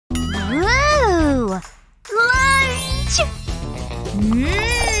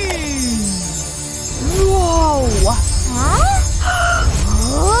Whoa! Huh?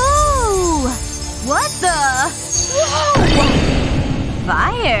 Whoa! What the? Whoa!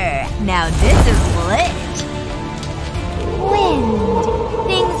 Fire! Now this is lit. Wind.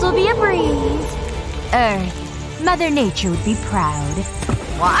 Things will be a breeze. Earth. Mother Nature would be proud.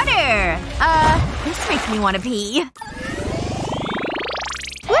 Water! This makes me want to pee.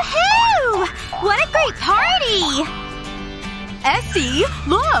 Woohoo! What a great party! Essie,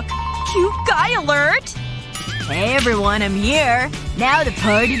 look! Cute guy alert! Hey everyone, I'm here. Now the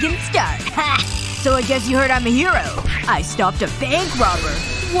party can start. Ha! So I guess you heard I'm a hero. I stopped a bank robber.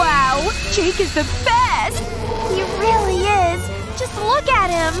 Wow! Jake is the best! He really is. Just look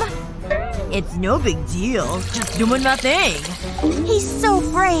at him. It's no big deal. Just doing my thing. He's so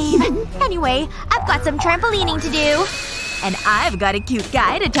brave. Anyway, I've got some trampolining to do. And I've got a cute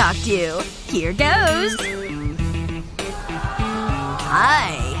guy to talk to. Here goes.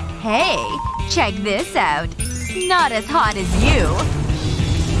 Hi. Hey. Check this out. Not as hot as you.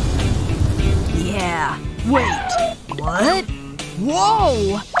 Yeah. Wait. What?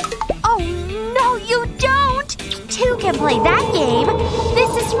 Whoa! Oh no, you don't! Two can play that game.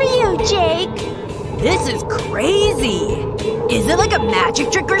 This is for you, Jake. This is crazy. Is it like a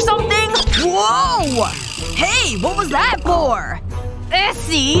magic trick or something? Whoa! Hey, what was that for?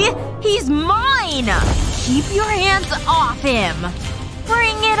 Essie! He's mine! Keep your hands off him.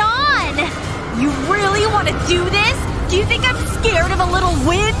 Bring it on! You really want to do this? Do you think I'm scared of a little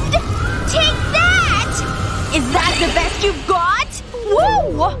wind? Take that! Is that the best you've got?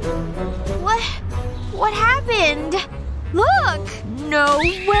 Whoa! What happened? Look! No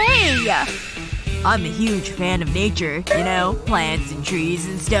way! I'm a huge fan of nature, you know, plants and trees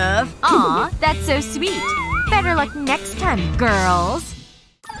and stuff. Aw, that's so sweet. Better luck next time, girls.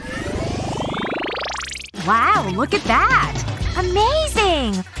 Wow, look at that!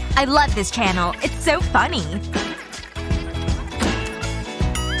 Amazing! I love this channel. It's so funny.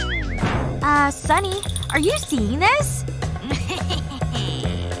 Sunny, are you seeing this?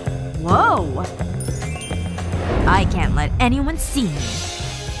 Whoa. I can't let anyone see me.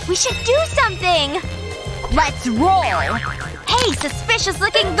 We should do something! Let's roll! Hey,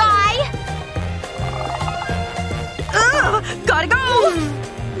 suspicious-looking guy! Ugh! Gotta go!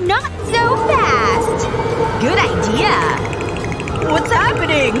 Not so fast! Good idea! What's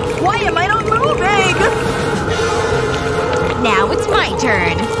happening? Why am I not moving? Now it's my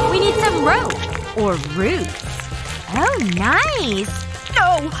turn. We need some rope. Or roots. Oh, nice!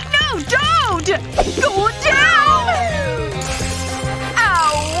 No! No, don't! Go down!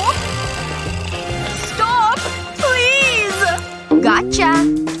 Ow! Stop! Please! Gotcha!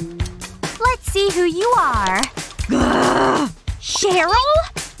 Let's see who you are. Gah. Cheryl?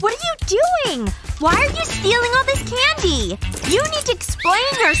 What are you doing? Why are you stealing all this candy? You need to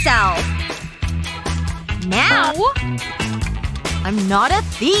explain yourself. Now? I'm not a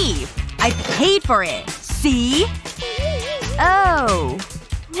thief. I paid for it. See? Oh.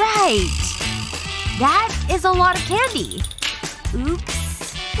 Right. That is a lot of candy.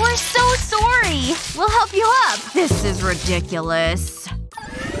 Oops. We're so sorry. We'll help you up. This is ridiculous.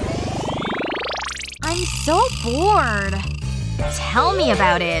 I'm so bored. Tell me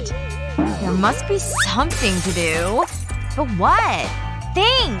about it. There must be something to do. But what?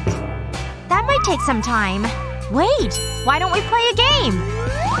 Think. That might take some time. Wait. Why don't we play a game?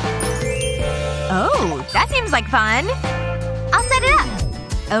 Oh, that seems like fun. I'll set it up.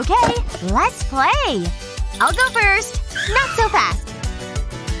 Okay, let's play. I'll go first. Not so fast.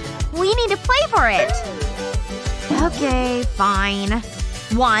 We need to play for it. Okay, fine.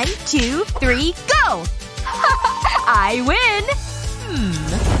 1, 2, 3, go! I win!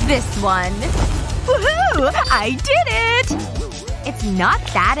 This one. Woohoo! I did it! It's not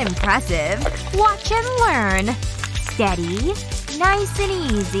that impressive. Watch and learn. Steady. Nice and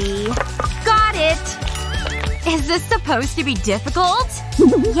easy. Got it! Is this supposed to be difficult?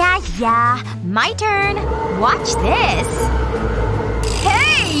 Yeah. My turn. Watch this.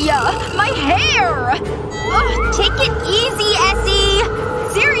 Hey! My hair! Ugh, take it easy, Essie!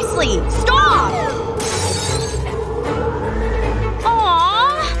 Seriously, stop!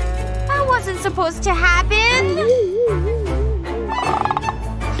 Aww. That wasn't supposed to happen.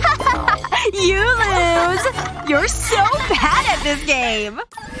 You lose! You're so bad at this game!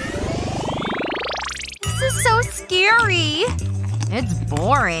 This is so scary. It's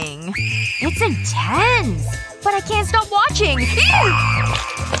boring. It's intense. But I can't stop watching.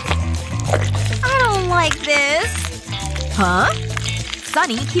 I don't like this. Huh?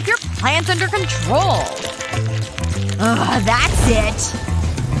 Sunny, keep your plants under control. Ugh, that's it.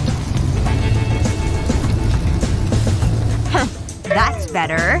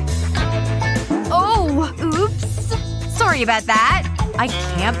 better. Oh! Oops. Sorry about that. I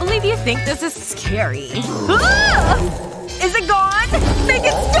can't believe you think this is scary. Ah! Is it gone? Make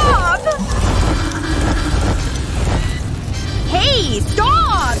it stop! Hey!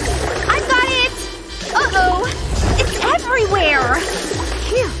 Stop! I've got it! Uh-oh. It's everywhere!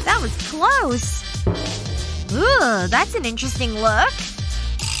 Phew, that was close. Ooh, that's an interesting look.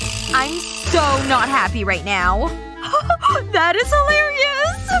 I'm so not happy right now. That is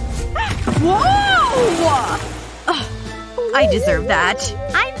hilarious! Whoa! Ugh, I deserve that.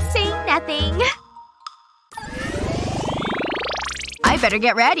 I'm saying nothing. I better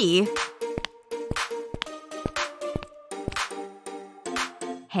get ready.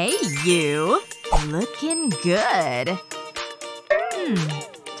 Hey, you. Looking good.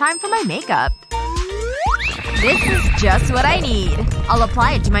 Time for my makeup. This is just what I need. I'll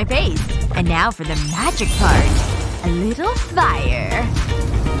apply it to my face. And now for the magic part. A little fire.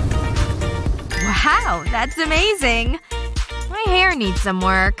 Wow, that's amazing. My hair needs some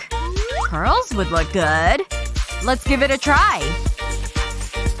work. Curls would look good. Let's give it a try.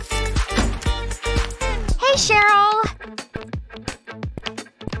 Hey, Cheryl.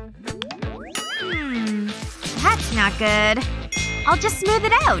 That's not good. I'll just smooth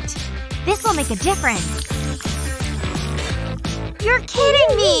it out. This'll make a difference. You're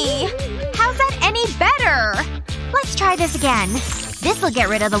kidding me! How's that any better? Let's try this again. This'll get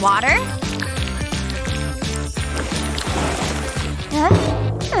rid of the water.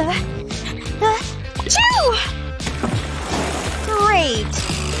 Achoo! Great.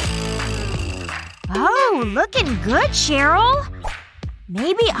 Oh, looking good, Cheryl.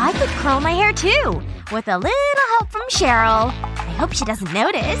 Maybe I could curl my hair too. With a little help from Cheryl. I hope she doesn't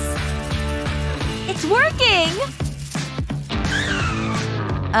notice. It's working!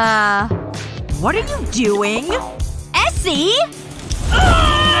 What are you doing? Essie?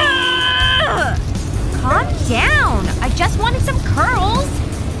 Ugh! Calm down. I just wanted some curls.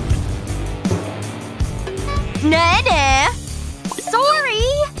 Nah. Sorry.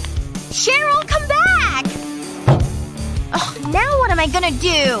 Cheryl, come back! Ugh, now what am I gonna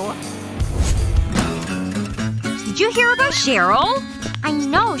do? Did you hear about Cheryl? I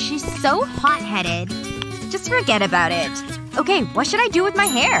know, she's so hot-headed. Just forget about it. Okay, what should I do with my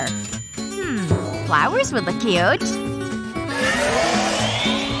hair? Flowers would look cute.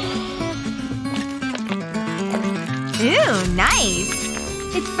 Ooh, nice.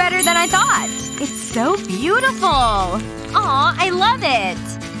 It's better than I thought. It's so beautiful. Aw, I love it.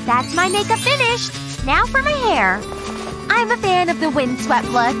 That's my makeup finished. Now for my hair. I'm a fan of the windswept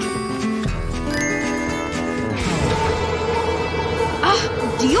look.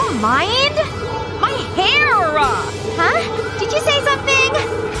 Do you mind? My hair! Huh? Did you say something?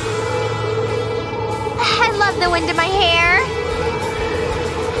 I love the wind in my hair.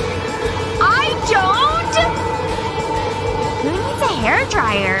 I don't! Who needs a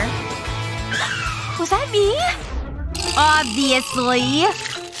hairdryer? Was that me? Obviously.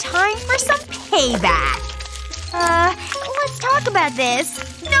 Time for some payback. Let's talk about this.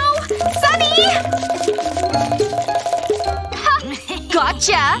 No! Sunny!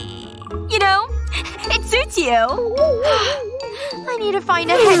 Gotcha! You know, it suits you. I need to find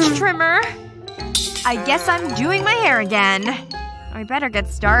a hedge trimmer. I guess I'm doing my hair again. I better get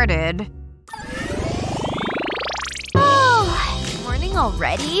started. Oh, morning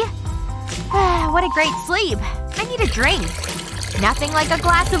already? What a great sleep. I need a drink. Nothing like a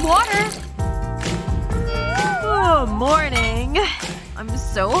glass of water. Oh, morning. I'm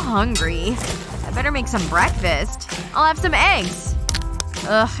so hungry. I better make some breakfast. I'll have some eggs.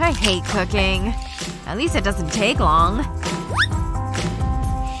 Ugh, I hate cooking. At least it doesn't take long.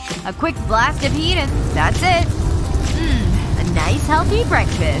 A quick blast of heat and that's it. A nice healthy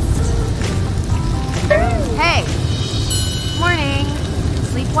breakfast. Hey. Morning.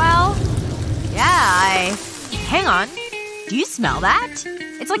 Sleep well? Yeah, Hang on. Do you smell that?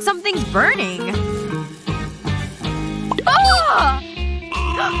 It's like something's burning. Ah!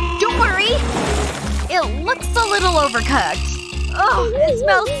 Don't worry. It looks a little overcooked. Oh, it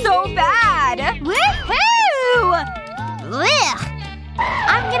smells so bad! Woohoo! Blech!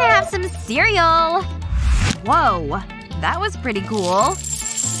 I'm gonna have some cereal. Whoa. That was pretty cool.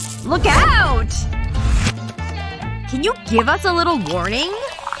 Look out! Can you give us a little warning?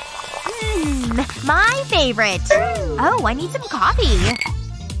 My favorite. Oh, I need some coffee.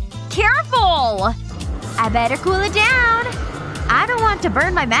 Careful! I better cool it down. I don't want to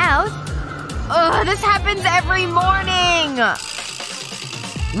burn my mouth. Ugh, this happens every morning!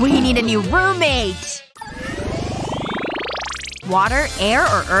 We need a new roommate! Water, air,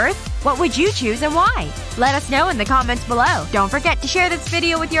 or earth? What would you choose and why? Let us know in the comments below. Don't forget to share this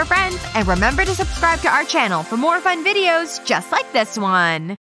video with your friends, and remember to subscribe to our channel for more fun videos just like this one.